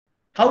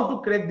how to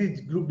crack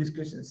these group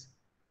discussions.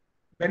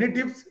 Many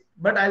tips,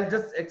 but I'll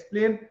just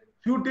explain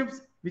few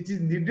tips which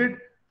is needed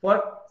for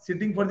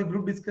sitting for the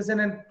group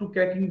discussion and to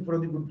cracking for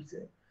the group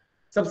discussion.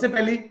 सबसे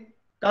पहली,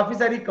 काफी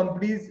सारी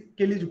companies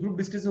के लिए जो group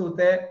discussion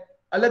होता है,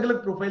 अलग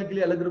अलग प्रोफाइल के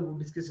लिए अलग अलग ग्रुप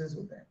डिस्कशन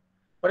होता है.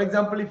 For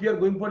example, if you are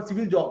going for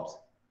civil jobs,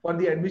 for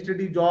the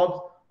administrative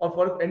jobs, or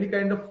for any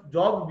kind of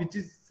job which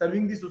is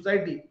serving the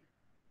society,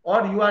 or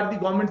you are the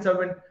government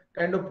servant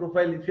kind of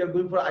profile, if you are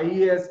going for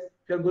IAS,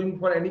 if you are going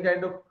for any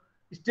kind of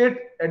state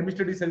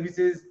administrative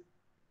services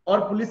or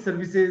police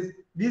services,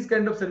 these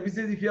kind of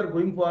services if you are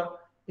going for,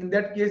 in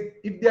that case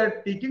if they are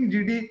taking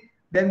GD,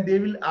 then they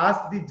will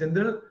ask the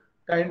general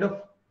kind of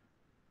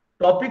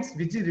topics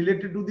which is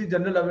related to the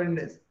general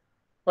awareness.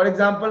 For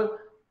example,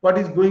 what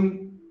is going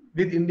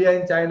with India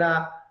and China,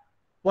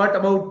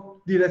 what about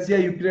the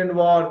Russia Ukraine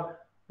war,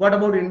 what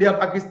about India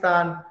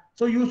Pakistan.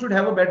 So you should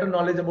have a better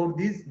knowledge about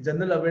these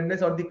general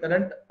awareness or the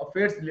current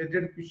affairs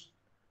related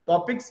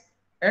topics,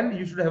 and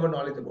you should have a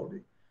knowledge about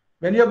it.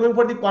 When you are going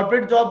for the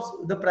corporate jobs,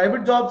 the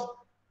private jobs,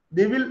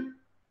 they will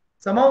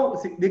somehow,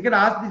 they can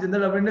ask the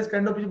general awareness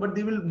kind of issue, but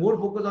they will more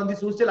focus on the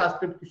social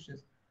aspect questions.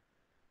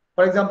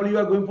 For example, you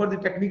are going for the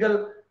technical,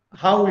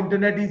 how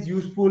internet is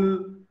useful,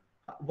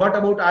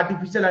 what about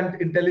artificial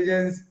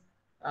intelligence,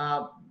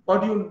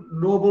 what do you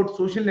know about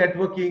social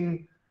networking,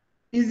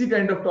 easy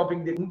kind of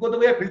topic दे. उनको तो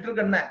भैया filter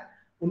करना है,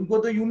 उनको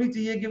तो यूं नहीं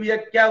चाहिए कि भैया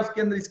क्या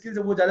उसके अंदर स्किल्स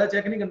है, वो ज्यादा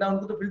चेक नहीं करना,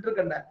 उनको तो फिल्टर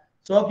करना है,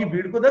 100 की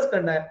भीड़ को 10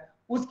 करना है.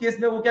 उस केस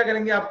में वो क्या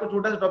करेंगे, आपको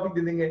छोटा सा टॉपिक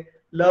दे देंगे,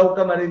 love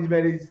come arrange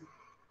marriage,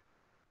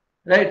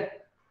 right,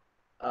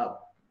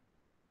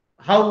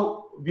 how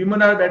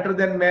women are better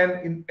than man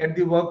in at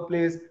the work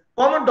place,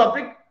 common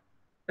topic,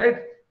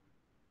 right.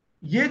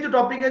 ये जो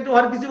टॉपिक है जो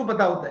हर किसी को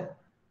पता होता है,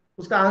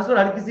 उसका आंसर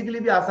हर किसी के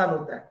लिए भी आसान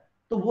होता है.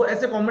 तो वो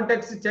ऐसे कॉमन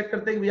टेक्स्ट से चेक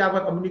करते हैं कि भैया आपका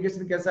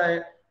कम्युनिकेशन कैसा है,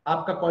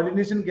 आपका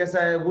कोऑर्डिनेशन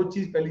कैसा है, वो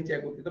चीज पहली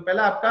चेक होती है. तो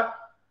पहला आपका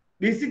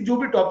बेसिक जो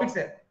भी टॉपिक्स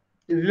है,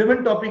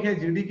 रिलेवेंट टॉपिक है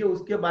जीडी के,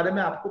 उसके बारे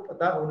में आपको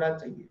पता होना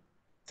चाहिए.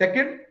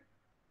 Second,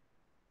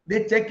 they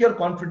check your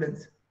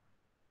confidence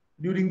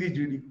during the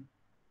GD,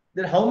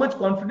 that how much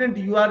confident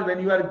you are when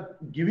you are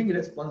giving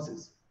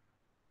responses,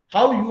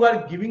 how you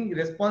are giving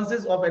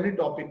responses of any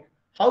topic,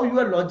 how you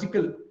are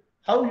logical,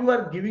 how you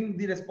are giving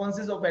the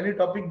responses of any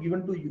topic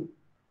given to you.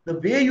 The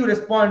way you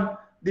respond,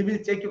 they will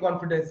check your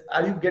confidence.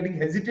 Are you getting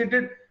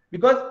hesitated?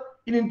 Because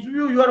in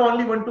interview, you are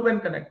only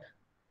one-to-one connect.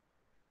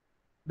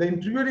 The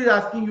interviewer is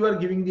asking, you are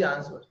giving the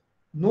answer.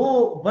 No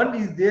one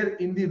is there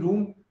in the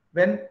room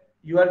when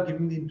you are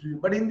giving the interview.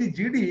 But in the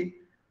GD,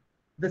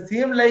 the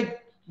same like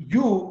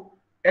you,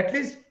 at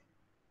least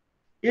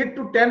 8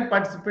 to 10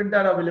 participants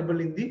are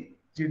available in the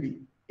GD.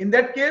 In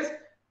that case,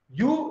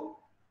 you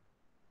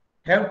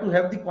have to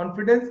have the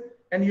confidence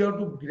and you have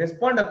to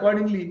respond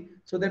accordingly,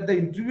 so that the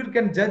interviewer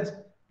can judge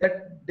that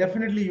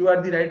definitely you are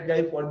the right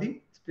guy for the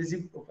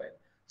specific profile.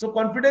 So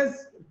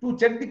confidence, to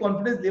check the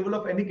confidence level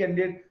of any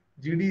candidate,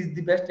 GD is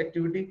the best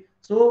activity.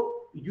 So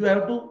you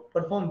have to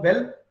perform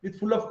well with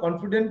full of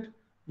confidence,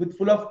 with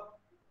full of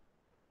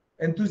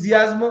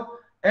enthusiasm,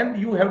 and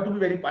you have to be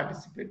very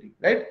participating,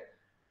 right?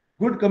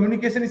 Good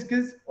communication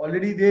skills,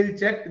 already they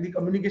check the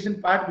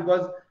communication part,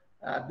 because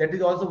that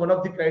is also one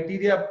of the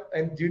criteria,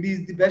 and GD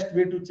is the best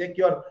way to check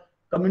your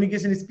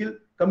communication skill.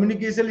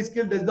 Communication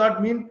skill does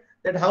not mean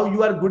that how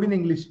you are good in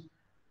English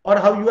or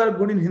how you are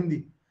good in Hindi.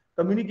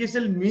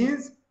 Communication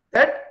means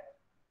that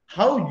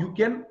how you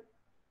can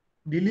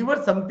deliver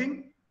something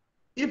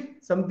if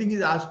something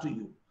is asked to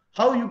you,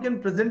 how you can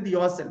present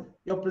yourself.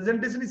 Your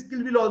presentation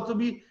skill will also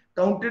be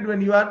counted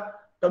when you are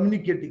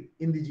communicating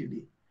in the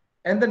GD.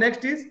 And the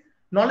next is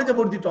knowledge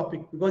about the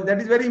topic, because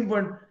that is very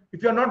important.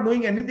 If you are not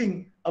knowing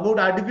anything about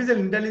artificial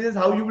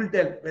intelligence, how you will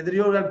tell whether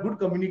you are a good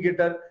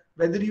communicator,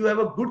 whether you have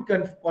a good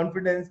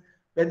confidence,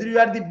 whether you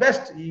are the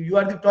best, you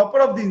are the topper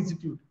of the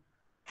institute.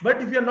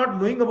 But if you are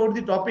not knowing about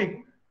the topic,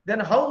 then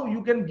how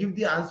you can give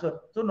the answer?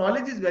 So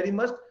knowledge is very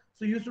must.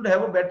 So you should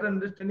have a better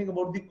understanding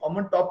about the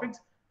common topics,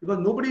 because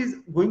nobody is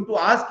going to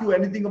ask you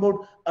anything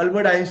about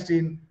Albert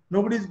Einstein.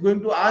 Nobody is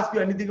going to ask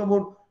you anything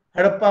about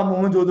Harappa,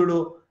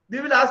 Mohenjo-daro. They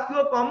will ask you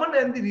a common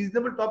and the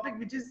reasonable topic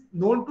which is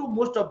known to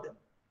most of them.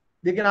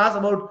 They can ask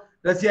about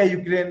Russia,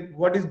 Ukraine,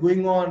 what is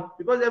going on,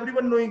 because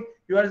everyone knowing,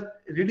 you are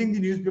reading the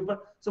newspaper.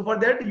 So for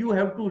that, you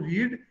have to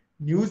read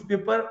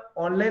newspaper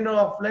online or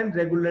offline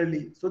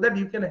regularly, so that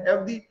you can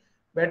have the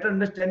better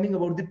understanding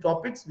about the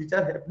topics which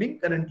are happening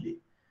currently.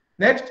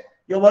 Next,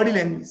 your body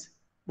language.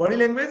 Body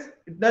language,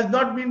 it does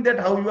not mean that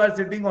how you are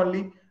sitting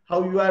only,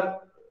 how you are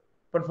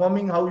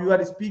performing, how you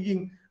are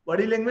speaking.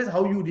 Body language,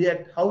 how you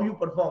react, how you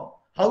perform,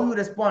 how you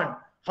respond,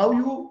 how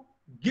you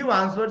give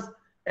answers,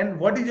 and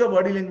what is your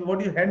body language, what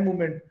is your hand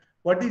movement,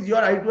 what is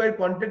your eye-to-eye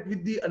contact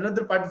with the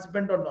another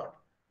participant or not.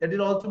 That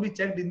will also be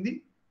checked in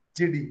the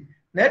GD.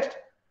 Next,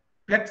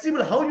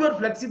 flexible, how you are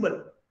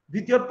flexible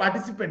with your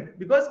participant,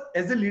 because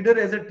as a leader,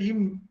 as a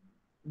team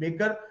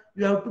maker,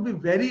 you have to be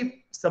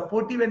very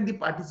supportive and the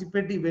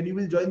participative when you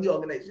will join the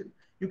organization.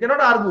 You cannot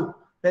argue.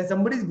 When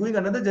somebody is going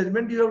another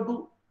judgment, you have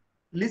to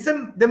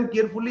listen them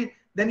carefully,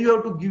 then you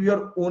have to give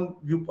your own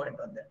viewpoint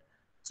on that.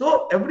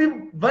 So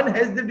everyone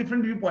has the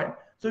different viewpoint.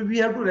 So we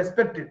have to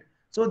respect it.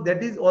 So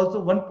that is also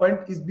one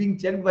point is being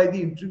checked by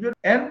the interviewer.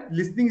 And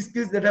listening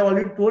skills that I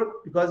already told,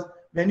 because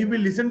when you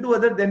will listen to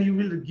other, then you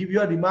will give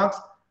your remarks.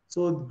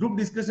 So group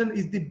discussion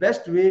is the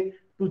best way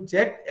to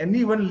check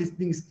anyone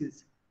listening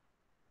skills.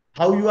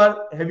 How you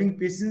are having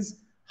patience,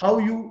 how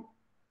you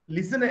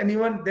listen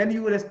anyone, then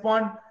you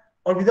respond,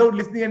 or without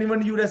listening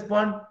anyone you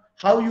respond,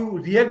 how you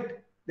react,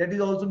 that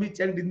is also be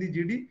checked in the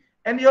GD.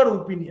 And your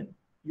opinion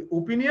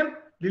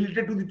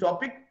related to the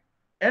topic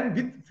and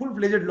with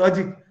full-fledged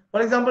logic.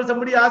 For example,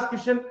 somebody asks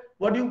question,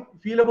 what do you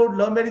feel about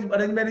love marriage,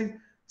 arranged marriage?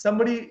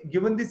 Somebody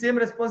given the same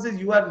responses,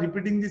 you are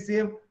repeating the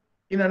same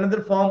in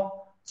another form.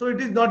 So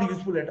it is not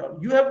useful at all.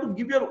 You have to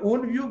give your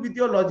own view with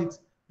your logics,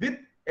 with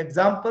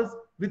examples,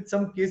 with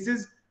some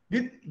cases,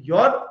 with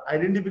your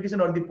identification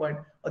or the point.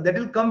 Or that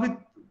will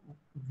come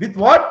with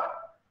what?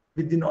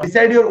 With the knowledge.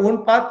 Decide your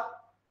own path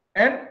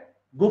and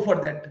go for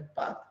that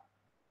path.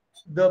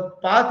 The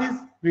path is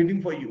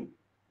waiting for you.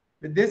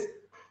 With this,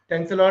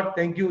 thanks a lot.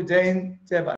 Thank you. Jai Hind, Jai Bharat.